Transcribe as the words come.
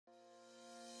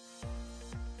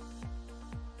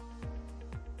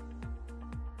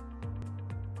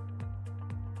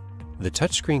The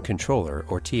touchscreen controller,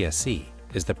 or TSC,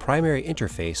 is the primary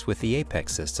interface with the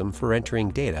Apex system for entering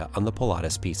data on the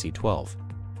Pilatus PC-12.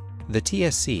 The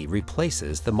TSC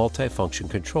replaces the multifunction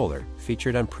controller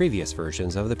featured on previous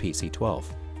versions of the PC-12.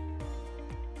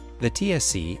 The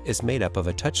TSC is made up of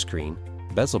a touchscreen,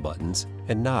 bezel buttons,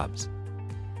 and knobs.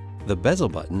 The bezel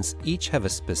buttons each have a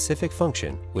specific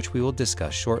function which we will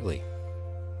discuss shortly.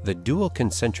 The dual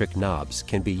concentric knobs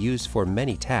can be used for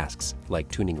many tasks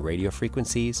like tuning radio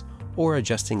frequencies or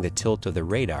adjusting the tilt of the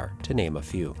radar, to name a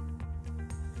few.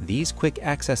 These quick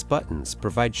access buttons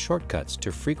provide shortcuts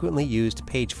to frequently used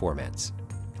page formats.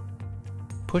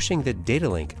 Pushing the Data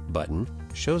Link button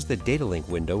shows the Data Link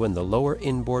window in the lower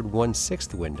inboard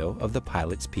 1/6 window of the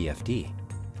pilot's PFD.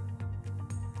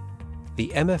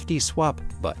 The MFD Swap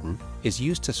button is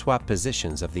used to swap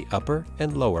positions of the upper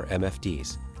and lower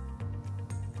MFDs.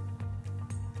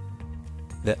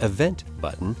 The Event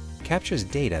button captures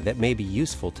data that may be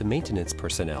useful to maintenance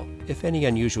personnel if any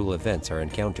unusual events are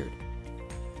encountered.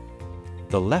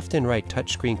 The left and right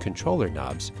touchscreen controller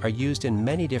knobs are used in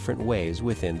many different ways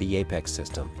within the Apex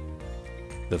system.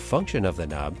 The function of the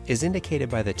knob is indicated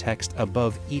by the text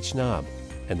above each knob,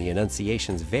 and the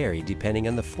enunciations vary depending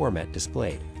on the format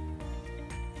displayed.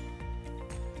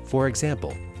 For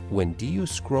example, when DU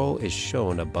scroll is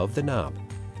shown above the knob,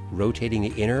 rotating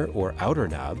the inner or outer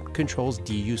knob controls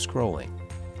DU scrolling.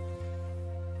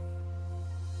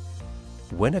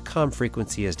 When a COM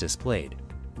frequency is displayed,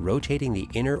 rotating the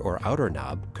inner or outer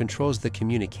knob controls the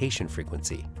communication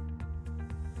frequency.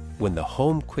 When the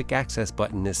Home Quick Access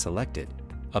button is selected,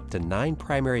 up to 9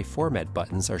 primary format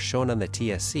buttons are shown on the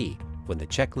TSC when the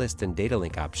checklist and data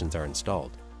link options are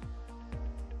installed.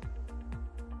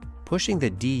 Pushing the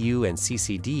DU and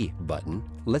CCD button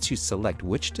lets you select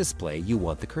which display you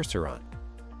want the cursor on.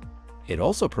 It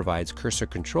also provides cursor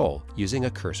control using a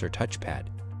cursor touchpad.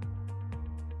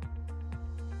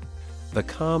 The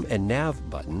COM and NAV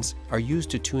buttons are used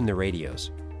to tune the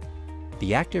radios.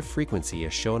 The active frequency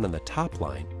is shown on the top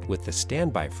line with the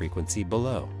standby frequency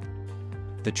below.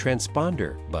 The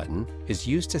transponder button is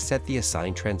used to set the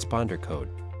assigned transponder code.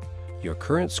 Your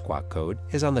current squawk code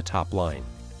is on the top line.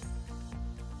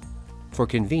 For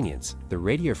convenience, the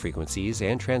radio frequencies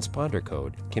and transponder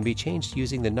code can be changed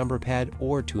using the number pad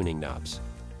or tuning knobs.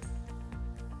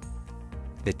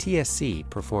 The TSC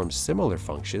performs similar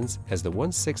functions as the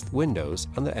 1/6 windows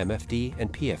on the MFD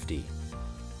and PFD.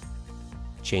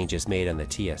 Changes made on the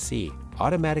TSC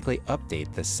automatically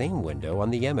update the same window on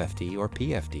the MFD or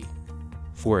PFD.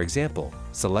 For example,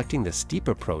 selecting the Steep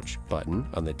Approach button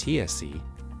on the TSC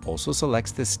also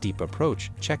selects the Steep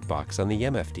Approach checkbox on the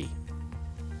MFD.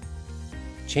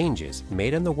 Changes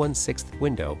made on the 1/6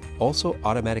 window also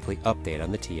automatically update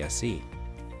on the TSC.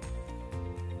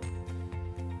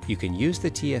 You can use the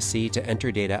TSC to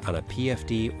enter data on a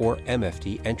PFD or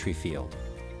MFD entry field.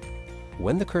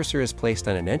 When the cursor is placed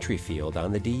on an entry field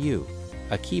on the DU,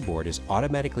 a keyboard is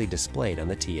automatically displayed on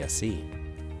the TSC.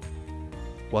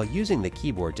 While using the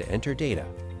keyboard to enter data,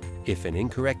 if an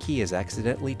incorrect key is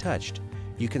accidentally touched,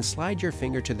 you can slide your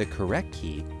finger to the correct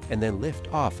key and then lift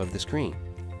off of the screen.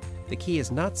 The key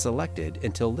is not selected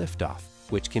until liftoff,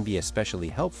 which can be especially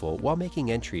helpful while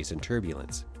making entries in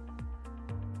turbulence.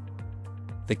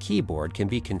 The keyboard can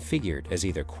be configured as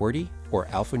either QWERTY or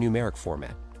alphanumeric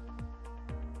format.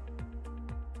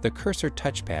 The cursor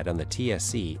touchpad on the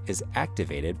TSC is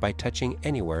activated by touching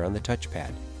anywhere on the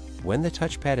touchpad. When the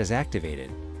touchpad is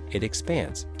activated, it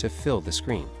expands to fill the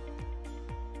screen.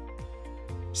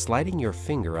 Sliding your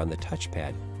finger on the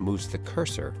touchpad moves the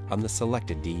cursor on the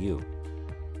selected DU.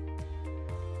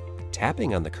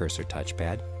 Tapping on the cursor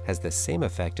touchpad has the same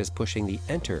effect as pushing the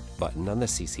Enter button on the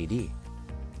CCD.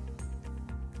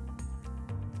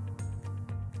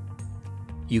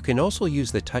 You can also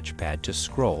use the touchpad to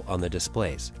scroll on the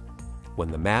displays. When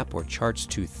the map or charts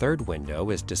to third window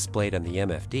is displayed on the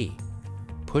MFD,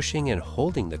 pushing and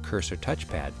holding the cursor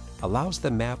touchpad allows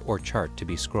the map or chart to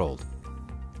be scrolled.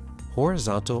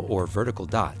 Horizontal or vertical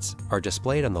dots are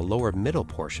displayed on the lower middle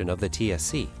portion of the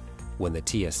TSC, when the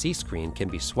TSC screen can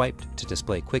be swiped to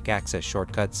display quick access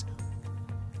shortcuts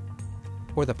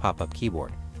or the pop-up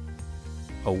keyboard.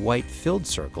 A white filled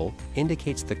circle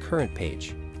indicates the current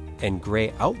page, and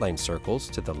gray outline circles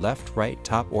to the left, right,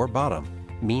 top, or bottom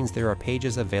means there are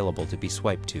pages available to be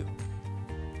swiped to.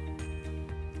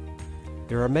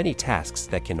 There are many tasks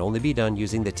that can only be done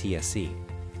using the TSC.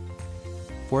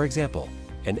 For example,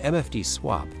 an MFD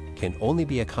swap can only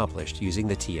be accomplished using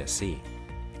the TSC.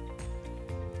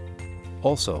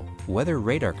 Also, weather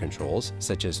radar controls,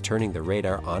 such as turning the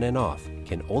radar on and off,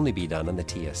 can only be done on the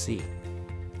TSC.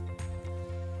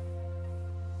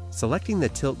 Selecting the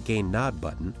Tilt Gain Nod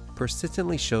button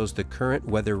persistently shows the current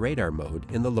weather radar mode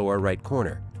in the lower right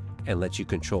corner and lets you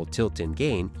control tilt and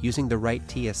gain using the right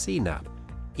TSC knob,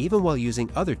 even while using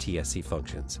other TSC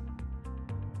functions.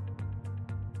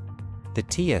 The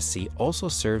TSC also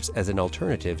serves as an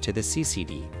alternative to the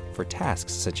CCD for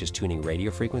tasks such as tuning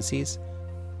radio frequencies,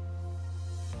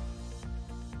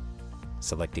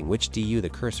 selecting which DU the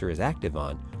cursor is active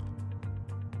on,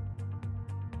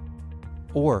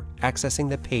 or accessing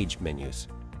the page menus.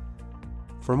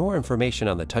 For more information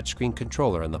on the touchscreen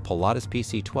controller on the Pilatus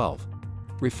PC-12,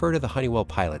 refer to the Honeywell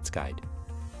Pilot's Guide.